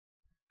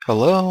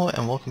Hello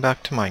and welcome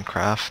back to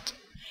Minecraft.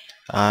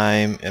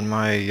 I'm in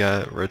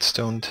my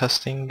redstone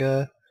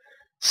testing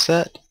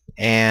set,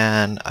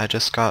 and I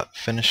just got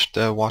finished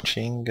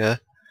watching the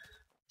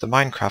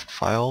Minecraft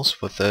files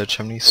with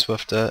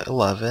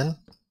ChimneySwift11,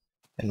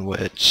 in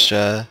which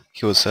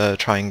he was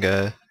trying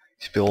to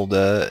build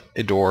a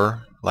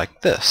door like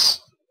this.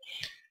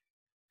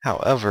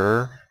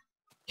 However,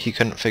 he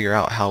couldn't figure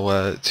out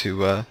how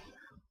to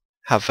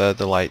have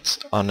the lights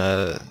on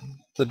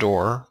the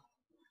door.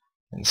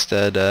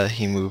 Instead,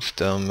 he moved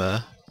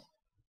them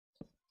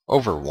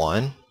over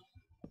one,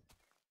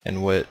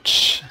 in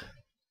which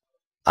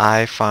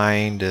I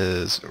find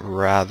is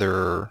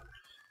rather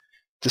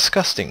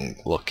disgusting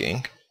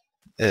looking.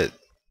 It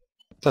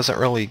doesn't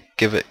really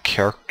give it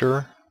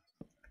character.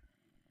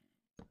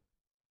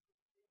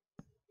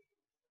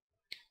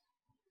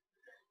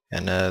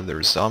 And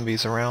there's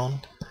zombies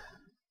around.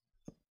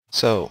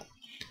 So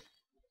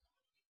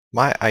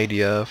my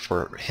idea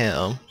for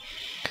him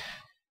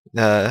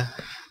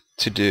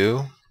to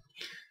do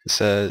is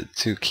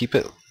to keep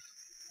it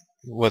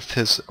with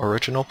his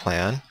original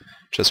plan.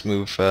 Just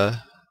move the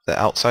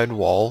outside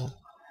wall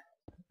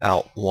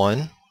out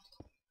one.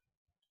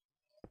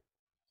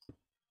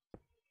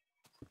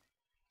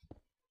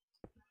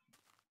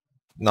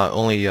 Not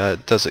only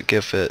does it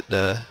give it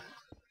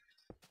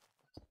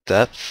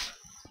depth,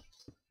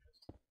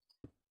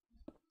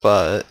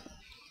 but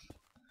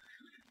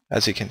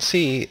as you can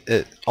see,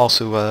 it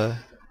also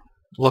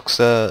looks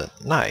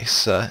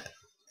nice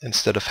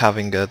instead of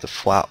having the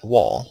flat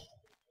wall.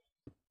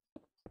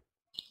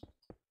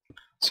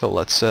 So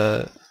let's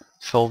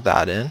fill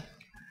that in,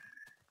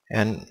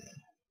 and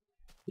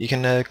you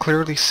can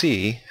clearly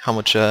see how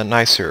much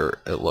nicer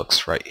it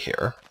looks right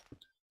here.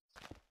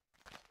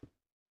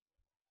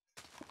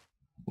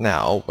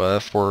 Now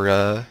for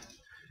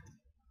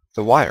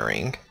the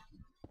wiring,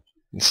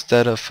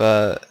 instead of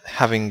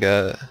having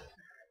the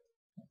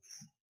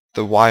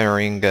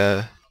wiring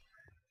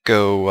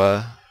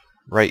go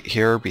right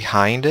here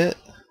behind it,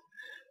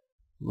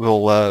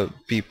 we'll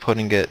be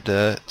putting it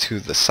to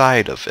the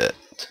side of it.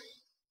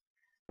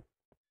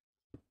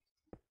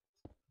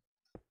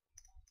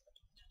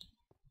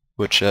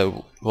 Which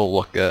will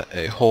look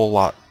a whole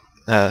lot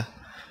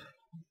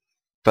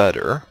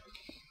better.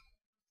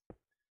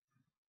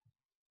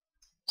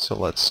 So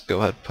let's go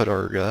ahead and put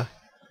our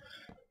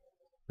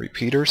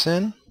repeaters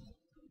in.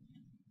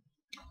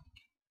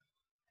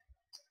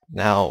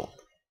 Now,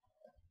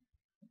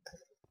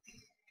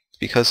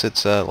 because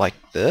it's like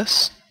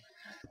this,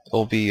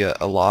 it'll be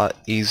a lot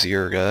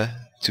easier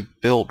to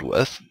build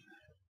with,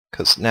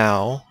 because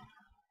now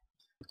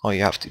all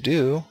you have to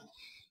do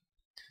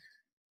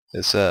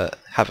is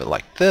have it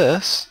like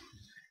this,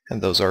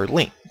 and those are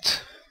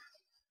linked.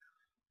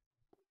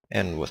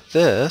 And with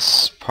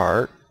this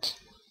part,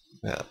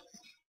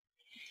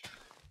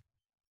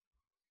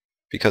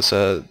 because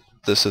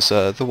this is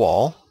the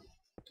wall,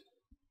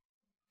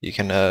 you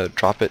can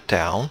drop it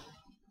down,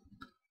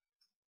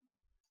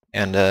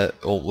 and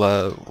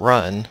it'll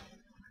run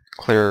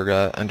clear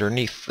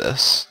underneath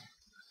this.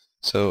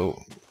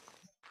 So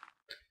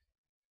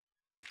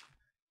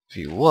if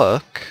you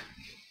look,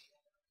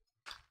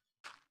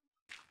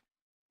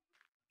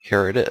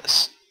 here it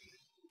is.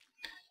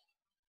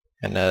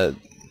 And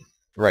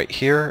right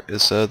here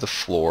is the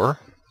floor.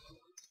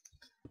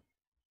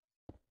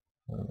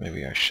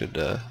 Maybe I should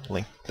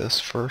link this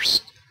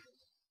first.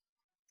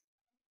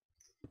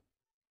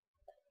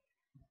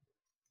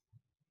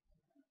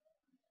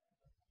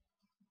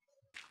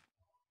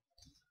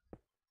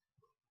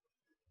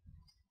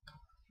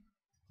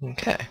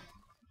 Okay.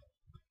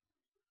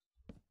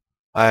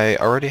 I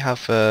already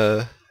have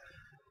the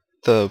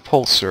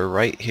pulsar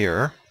right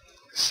here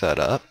set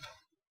up,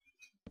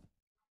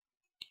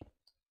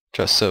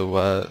 just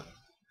so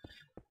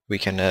we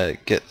can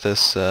get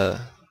this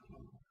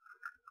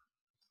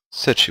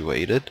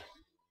situated.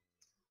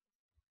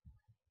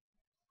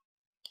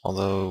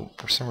 Although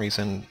for some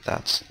reason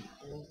that's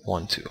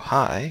one too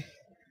high,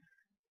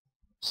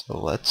 so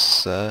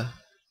let's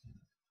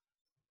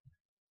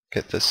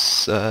get this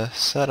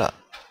set up.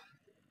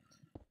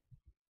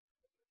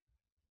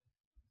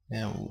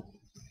 And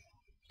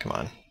come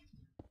on,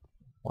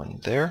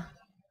 one there,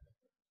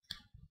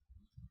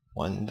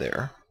 one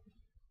there.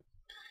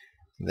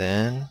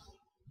 Then,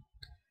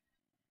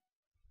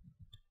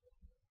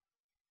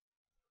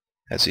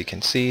 as you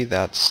can see,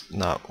 that's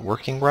not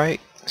working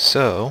right.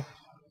 So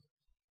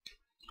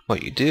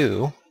what you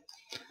do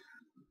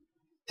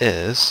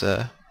is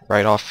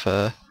right off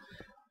the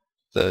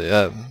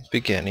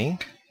beginning,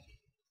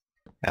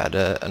 add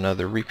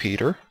another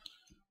repeater,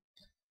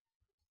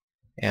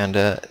 and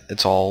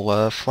it's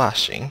all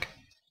flashing.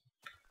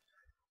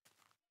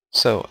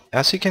 So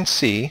as you can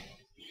see,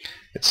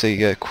 it's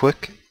a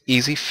quick,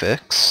 easy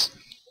fix,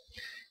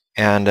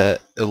 and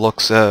it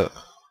looks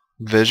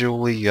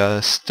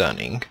visually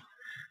stunning,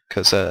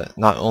 because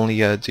not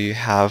only do you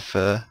have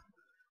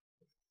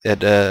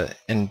it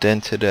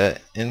indented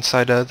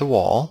inside of the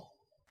wall,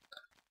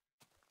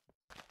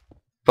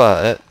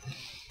 but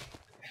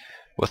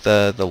with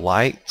the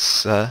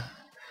lights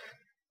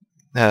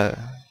uh,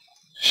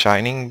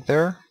 shining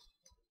there.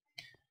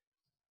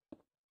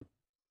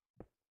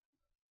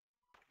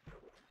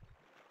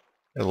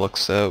 It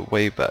looks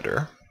way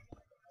better.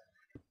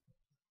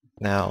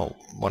 Now,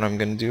 what I'm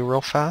going to do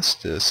real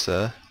fast is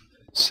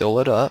seal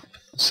it up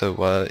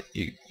so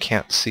you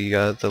can't see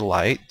the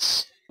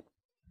lights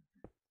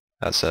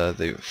as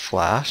they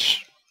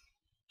flash.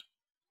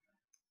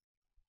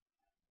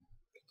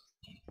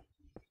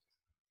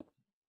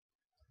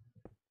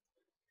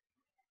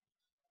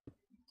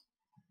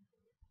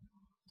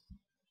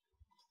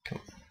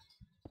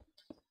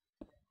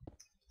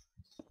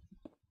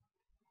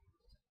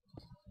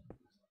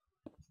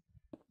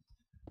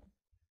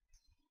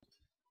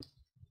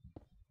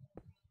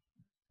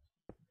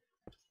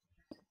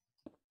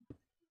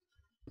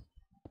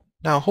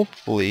 Now,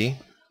 hopefully,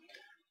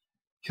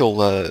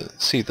 he'll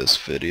see this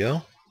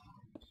video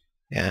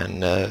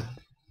and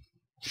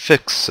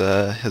fix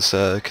his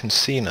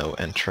casino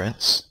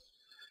entrance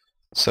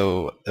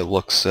so it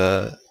looks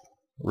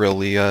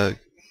really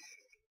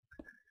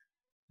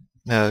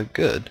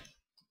good.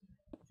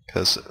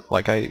 Because,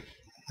 like I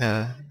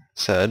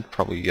said,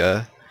 probably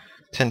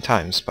 10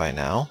 times by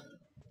now.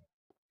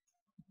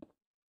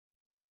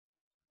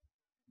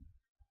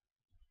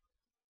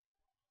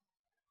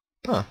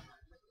 Huh.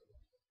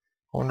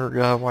 I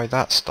wonder why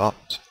that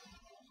stopped.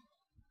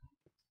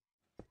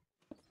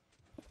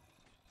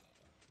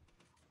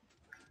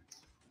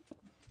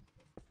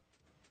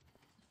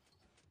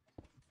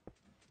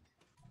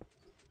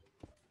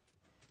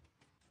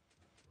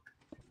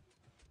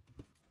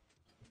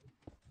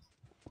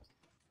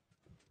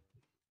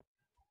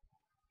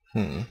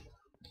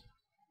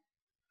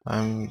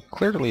 I'm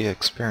clearly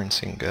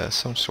experiencing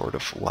some sort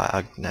of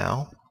lag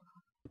now.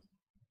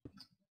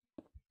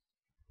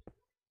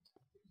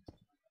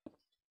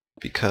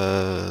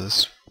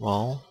 Because,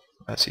 well,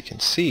 as you can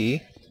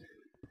see,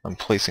 I'm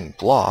placing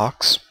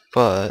blocks,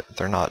 but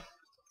they're not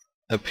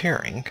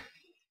appearing.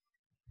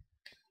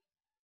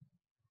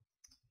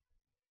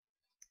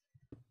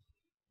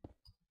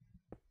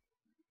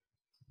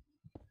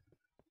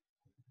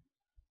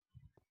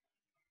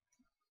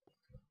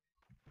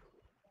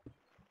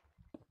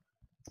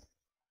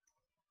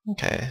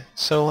 Okay,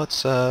 so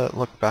let's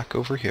look back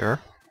over here.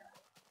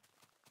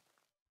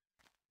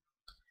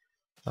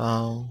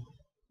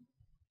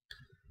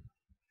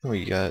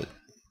 We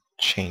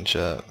change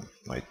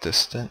my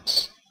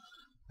distance.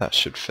 That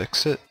should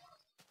fix it.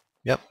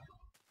 Yep.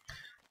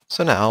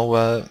 So now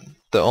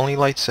the only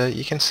lights that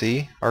you can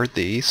see are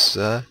these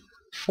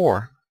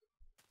 4.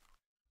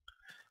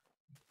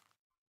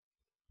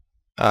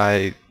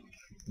 I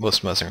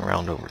was messing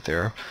around over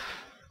there.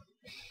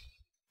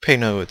 Pay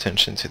no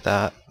attention to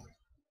that.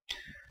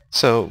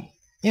 So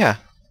yeah,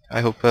 I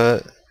hope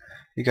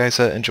you guys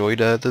enjoyed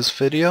this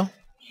video,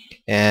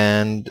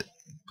 and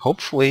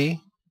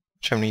hopefully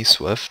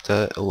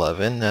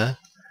ChimneySwift11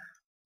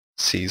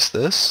 sees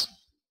this,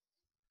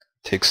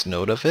 takes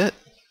note of it,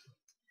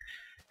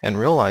 and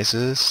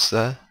realizes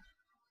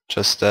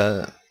just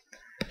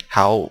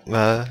how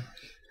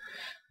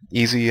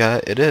easy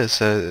it is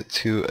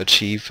to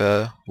achieve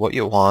what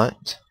you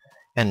want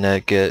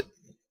and get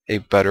a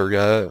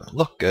better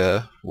look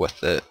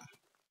with it.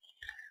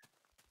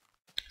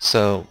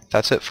 So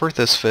that's it for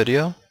this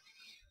video.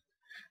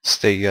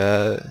 Stay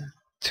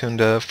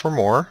tuned for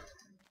more,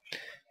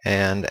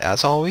 and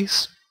as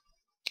always,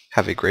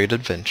 have a great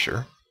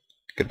adventure.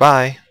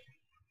 Goodbye.